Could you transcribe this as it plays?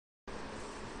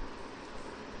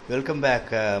Welcome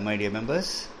back, my dear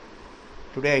members.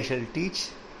 Today I shall teach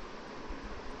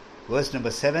verse number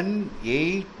 7,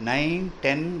 8, 9,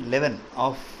 10, 11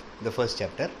 of the first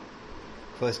chapter.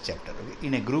 Okay?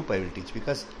 In a group I will teach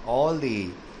because all the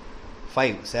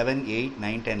 5, 7, 8,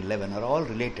 9, 10, 11 are all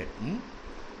related.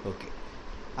 Okay.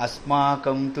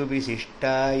 Asmakam tu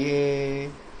visishtaye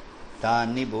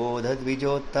tani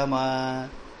bodhadvijottama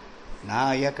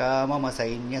nayaka mama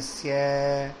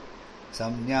sainyasya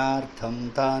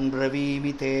samnyartham tan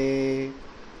bravimite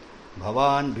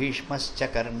bhavan bhishmascha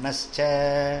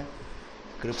karnascha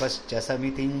kripascha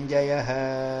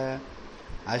samitinjayah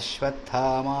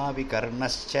ashwathama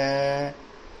vikarnascha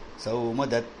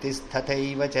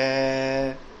saumadattistatthaiva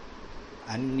cha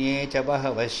अन्ये च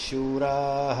बहवः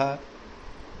शूराः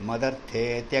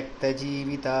मदर्थे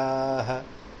त्यक्तजीविताः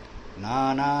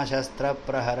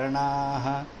नानाशस्त्रप्रहरणाः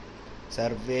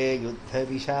सर्वे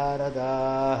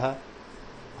युद्धविशारदाः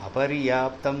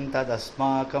अपर्याप्तं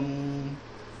तदस्माकं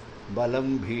बलं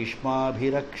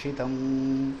भीष्माभिरक्षितं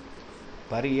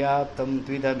पर्याप्तं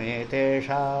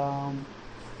त्विदमेतेषां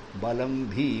बलं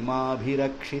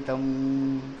भीमाभिरक्षितम्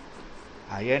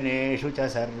अयनेषु च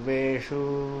सर्वेषु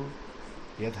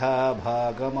यथा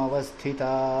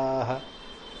भागमवस्थिताः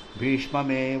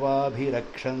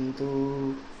भीष्ममेवाभिरक्षन्तु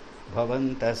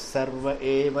भवन्तः सर्व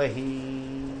एव हि.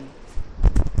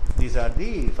 These are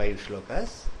the 5 shlokas.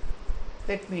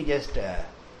 Let me just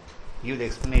give the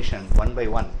explanation one by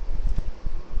one.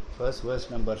 First verse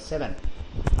number 7.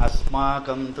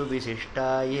 Asmakam tu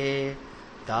visishtaye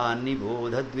tani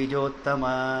bodha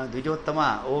dvijottama.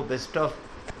 Dvijottama, oh best of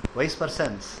wise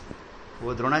persons,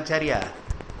 O Dronacharya,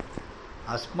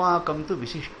 Asmakam tu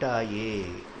Visishtaye.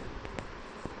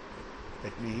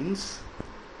 That means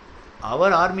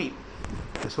our army,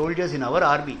 the soldiers in our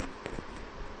army,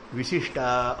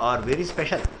 Visishta are very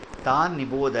special. Tan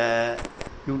Niboda,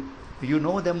 you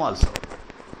know them also.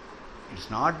 It's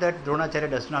not that Dronacharya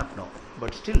does not know,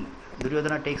 but still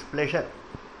Duryodhana takes pleasure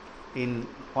in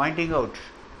pointing out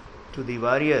to the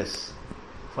warriors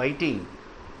fighting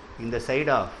in the side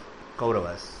of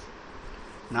Kauravas.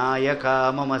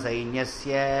 Nayaka mama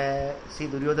sainyasya. See,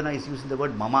 Duryodhana is using the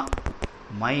word mama,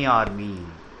 my army.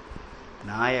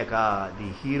 Nayaka, the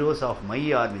heroes of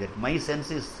my army. That my sense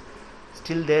is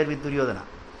still there with Duryodhana.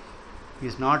 He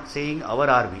is not saying our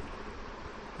army.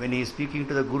 When he is speaking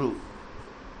to the Guru,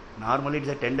 normally it is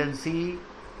a tendency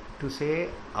to say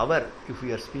our if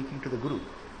we are speaking to the Guru.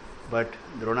 But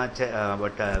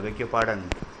beg your pardon,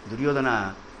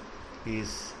 Duryodhana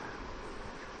is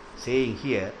saying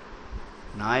here,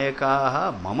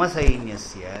 Nayakaha mama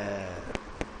sainyasya,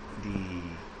 the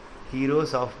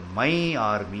heroes of my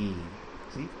army.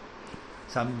 See?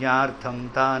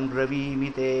 Samnyartham tan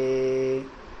bravimite.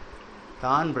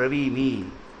 Tan bravimi.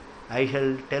 I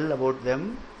shall tell about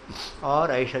them,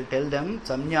 or I shall tell them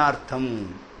samnyartham,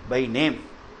 by name.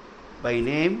 By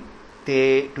name,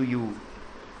 te, to you.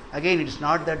 Again, it is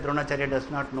not that Dronacharya does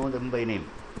not know them by name.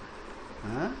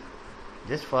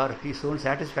 Just for his own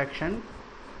satisfaction,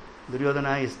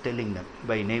 Duryodhana is telling them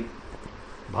by name.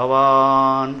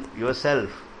 Bhavan,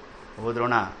 yourself, O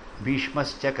Drona,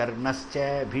 Bhishmascha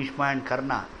Karnascha, Bhishma and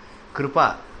Karna,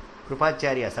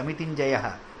 Kripacharya,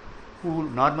 Samitinjayah, who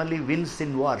normally wins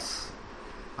in wars.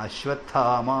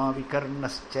 Ashwathama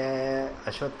Vikarnascha,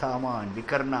 Ashwathama and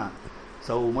Vikarna,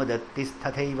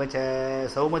 Saumadattistatthaiva cha,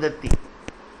 Saumadatti.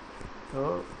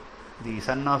 So, the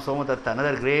son of Somadatta,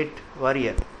 another great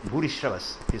warrior,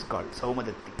 Bhurishravas is called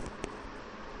Saumadatti.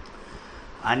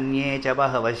 Anye cha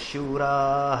bahava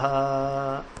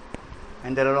shuraha.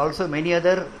 And there are also many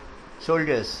other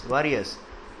soldiers, warriors.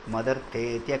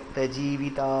 Madarte tyakta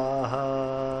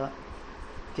jivitaha.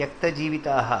 Tyakta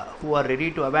jivitaha, who are ready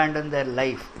to abandon their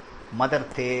life.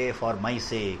 Madarte, for my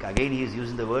sake. Again he is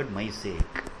using the word my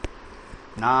sake.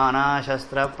 Nana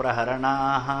shastra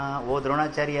praharanaha. O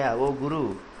Dronacharya, O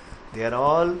Guru, they are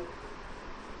all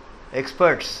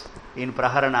experts in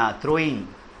praharana, throwing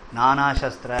Nana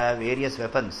Shastra, various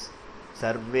weapons.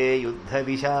 Sarve Yuddha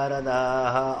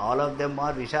Visharadaha. All of them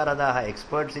are Visharadaha,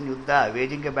 experts in Yuddha,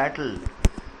 waging a battle.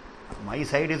 My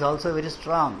side is also very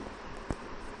strong,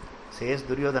 says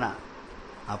Duryodhana.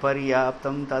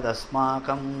 Aparyaptam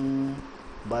tadasmakam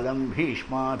balam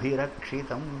bhishma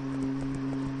bhirakshitam.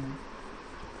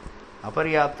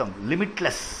 Aparyaptam,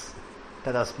 limitless.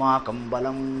 Tadasmakam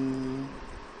balam,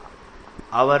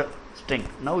 our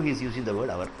strength. Now he is using the word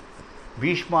our.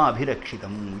 Bhishma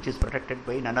Abhirakshitam, which is protected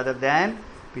by none other than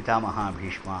Pitamaha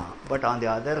Bhishma. But on the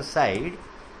other side,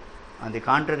 on the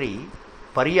contrary,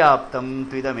 Paryaptam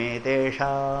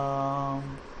Tvidametesham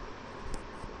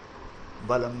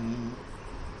Balam.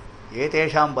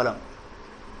 Etesham Balam.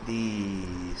 the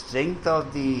strength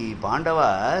of the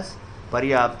Pandavas,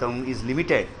 Paryaptam, is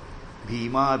limited.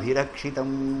 Bhima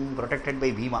Bhirakshitam, protected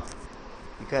by Bhima.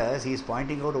 Because he is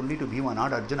pointing out only to Bhima,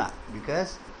 not Arjuna.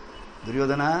 Because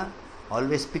Duryodhana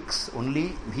always picks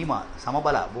only Bhima,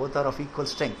 Samabala, both are of equal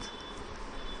strength.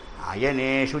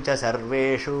 Ayaneshu cha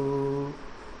sarveshu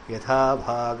yatha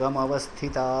bhagam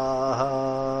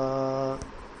avasthitaha.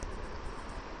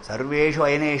 Sarveshu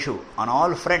ayaneshu, on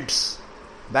all fronts,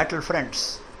 battle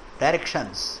fronts,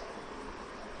 directions,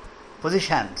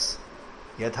 positions,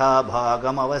 yatha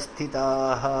bhagam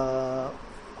avasthitaha.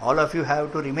 All of you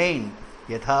have to remain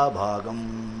yatha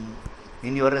bhagam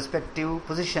in your respective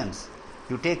positions.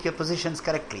 You take your positions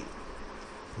correctly.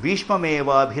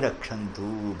 Bhishmameva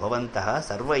bhirakshantu bhavantaha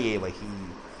sarvayevahi.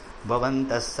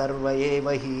 Bhavantas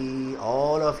sarvayevahi.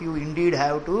 All of you indeed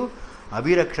have to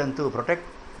abhirakshantu, protect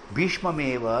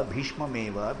Bhishmameva,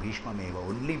 Bhishmameva, Bhishmameva.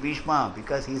 Only Bhishma,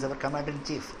 because he is our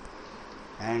commander-in-chief.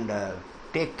 And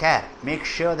take care. Make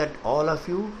sure that all of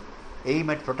you aim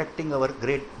at protecting our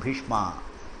great Bhishma.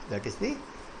 That is the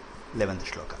 11th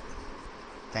shloka.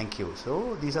 Thank you.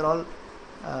 So these are all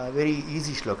very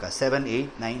easy shlokas. 7,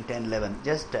 8, 9, 10, 11.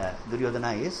 Just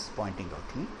Duryodhana is pointing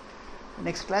out.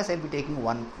 Next class I will be taking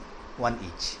one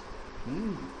each.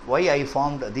 Why I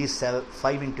formed these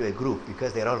 5 into a group?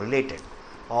 Because they are all related.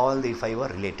 All the 5 are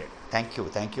related. Thank you,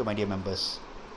 my dear members.